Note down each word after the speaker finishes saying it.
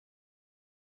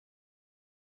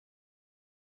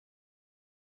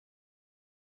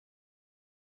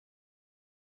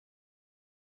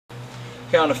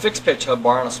Okay, on a fixed pitch hub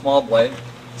bar on a small blade,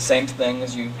 same thing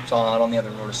as you saw out on the other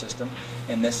rotor system,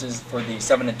 and this is for the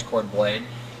 7-inch cord blade.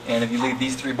 And if you leave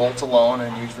these 3 bolts alone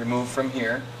and you remove from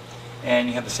here, and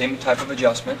you have the same type of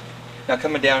adjustment. Now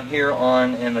coming down here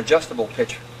on an adjustable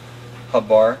pitch hub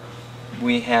bar,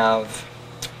 we have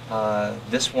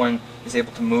this one is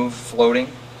able to move floating,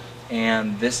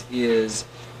 and this is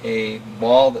a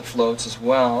ball that floats as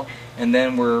well, and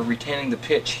then we're retaining the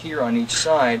pitch here on each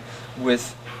side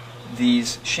with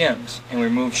these shims, and we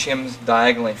move shims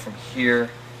diagonally from here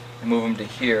and move them to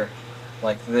here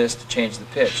like this to change the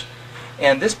pitch.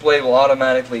 And this blade will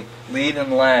automatically lead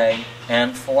and lag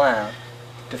and flap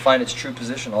to find its true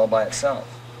position all by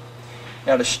itself.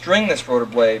 Now to string this rotor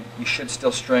blade, you should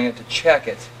still string it to check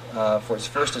it for its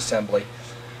first assembly,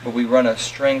 but we run a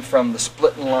string from the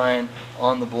splitting line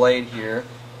on the blade here.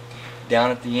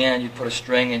 Down at the end you put a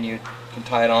string and you can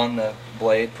tie it on the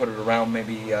blade, put it around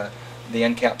maybe the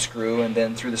end cap screw, and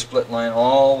then through the split line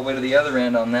all the way to the other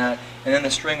end on that, and then the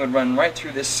string would run right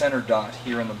through this center dot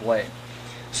here in the blade.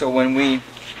 So when we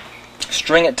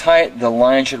string it tight, the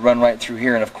line should run right through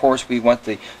here, and of course we want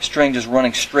the string just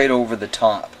running straight over the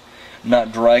top,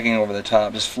 not dragging over the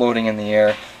top, just floating in the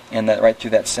air, and that right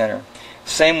through that center.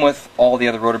 Same with all the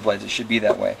other rotor blades, it should be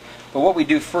that way. But what we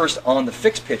do first on the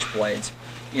fixed pitch blades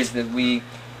is that we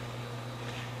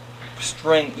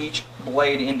string each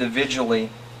blade individually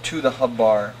to the hub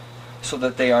bar so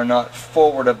that they are not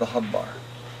forward of the hub bar.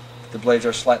 The blades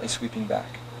are slightly sweeping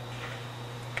back.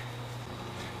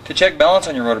 To check balance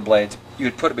on your rotor blades, you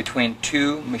would put it between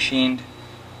 2 machined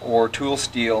or tool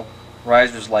steel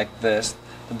risers like this.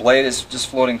 The blade is just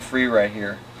floating free right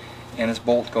here, and this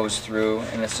bolt goes through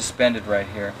and it's suspended right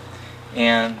here.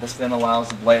 And this then allows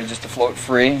the blade just to float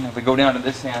free. If we go down to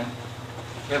this end,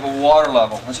 we have a water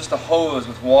level. It's just a hose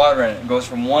with water in it. It goes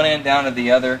from one end down to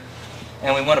the other,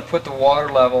 and we want to put the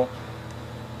water level,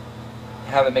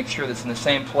 have it make sure that it's in the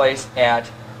same place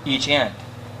at each end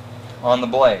on the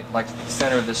blade, like the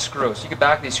center of this screw. So you can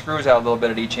back these screws out a little bit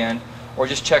at each end, or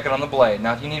just check it on the blade.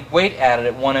 Now if you need weight added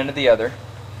at one end or the other,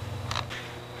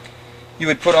 you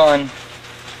would put on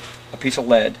a piece of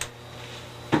lead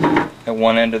at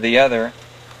one end or the other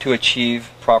to achieve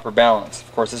proper balance.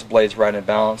 Of course this blade's right in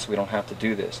balance, so we don't have to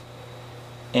do this.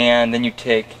 And then you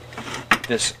take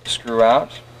this screw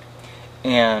out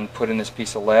and put in this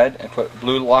piece of lead and put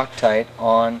blue Loctite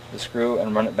on the screw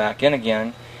and run it back in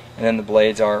again, and then the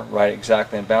blades are right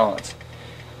exactly in balance.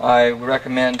 I would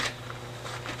recommend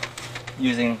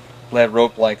using lead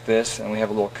rope like this, and we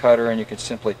have a little cutter, and you can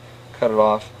simply cut it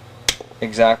off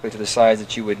exactly to the size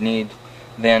that you would need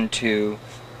then to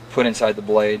put inside the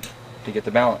blade to get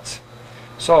the balance.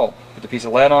 So put the piece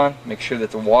of lead on, make sure that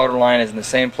the water line is in the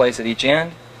same place at each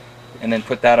end, and then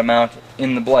put that amount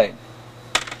in the blade.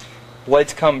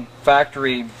 Blades come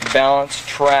factory balanced,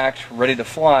 tracked, ready to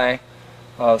fly,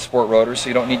 sport rotors, so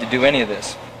you don't need to do any of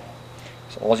this.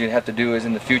 So all you have to do is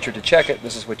in the future to check it,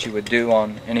 this is what you would do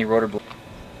on any rotor blade.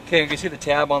 Okay, you can see the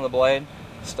tab on the blade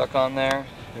stuck on there.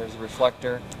 There's a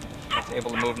reflector. It's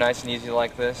able to move nice and easy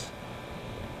like this.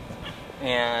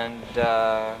 And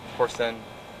of course then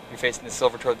you're facing the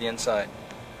silver toward the inside.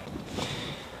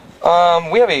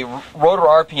 We have a rotor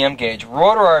RPM gauge.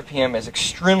 Rotor RPM is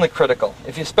extremely critical,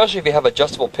 especially if you have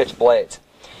adjustable pitch blades.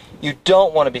 You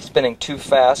don't want to be spinning too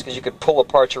fast because you could pull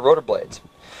apart your rotor blades.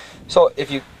 So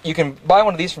if you can buy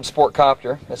one of these from Sport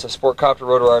Copter. It's a Sport Copter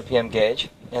rotor RPM gauge,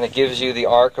 and it gives you the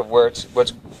arc of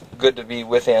what's good to be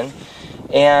within.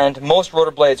 And most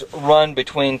rotor blades run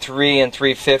between 3 and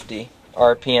 350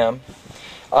 RPM.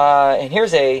 And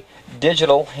here's a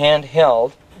digital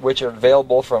handheld, which are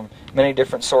available from many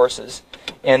different sources.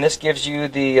 And this gives you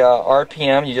the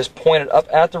RPM. You just point it up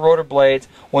at the rotor blades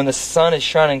when the sun is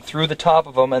shining through the top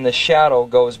of them and the shadow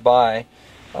goes by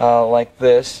like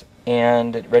this,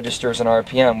 and it registers an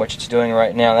RPM, which it's doing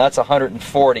right now. That's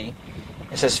 140.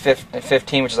 It says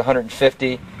 15, which is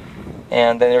 150,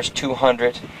 and then there's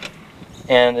 200,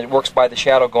 and it works by the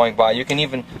shadow going by. You can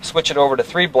even switch it over to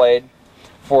 3-blade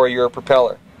for your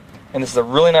propeller. And this is a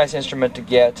really nice instrument to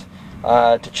get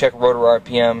to check rotor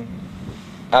RPM.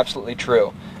 Absolutely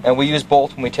true. And we use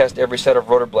both when we test every set of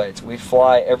rotor blades. We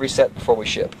fly every set before we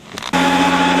ship.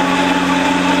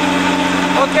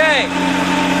 Okay.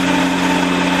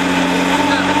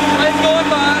 Line's going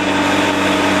by.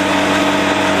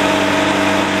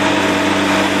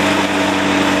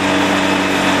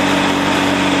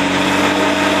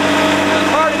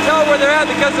 It's hard to tell where they're at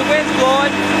because the wind's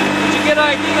blowing, but you get an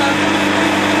idea.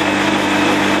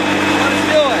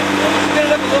 Do it. We'll spin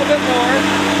it up a little bit more.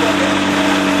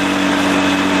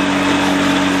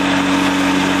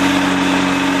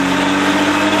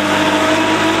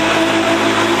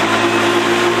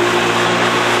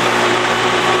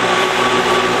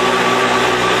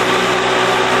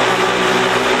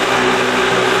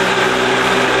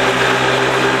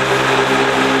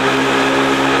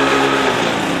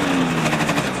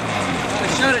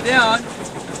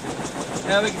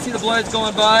 blades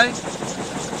going by. You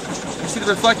see the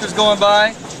reflectors going by.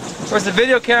 Of course, the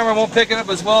video camera won't pick it up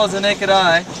as well as the naked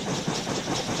eye.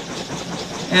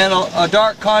 And a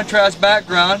dark contrast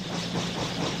background,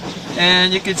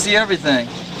 and you can see everything.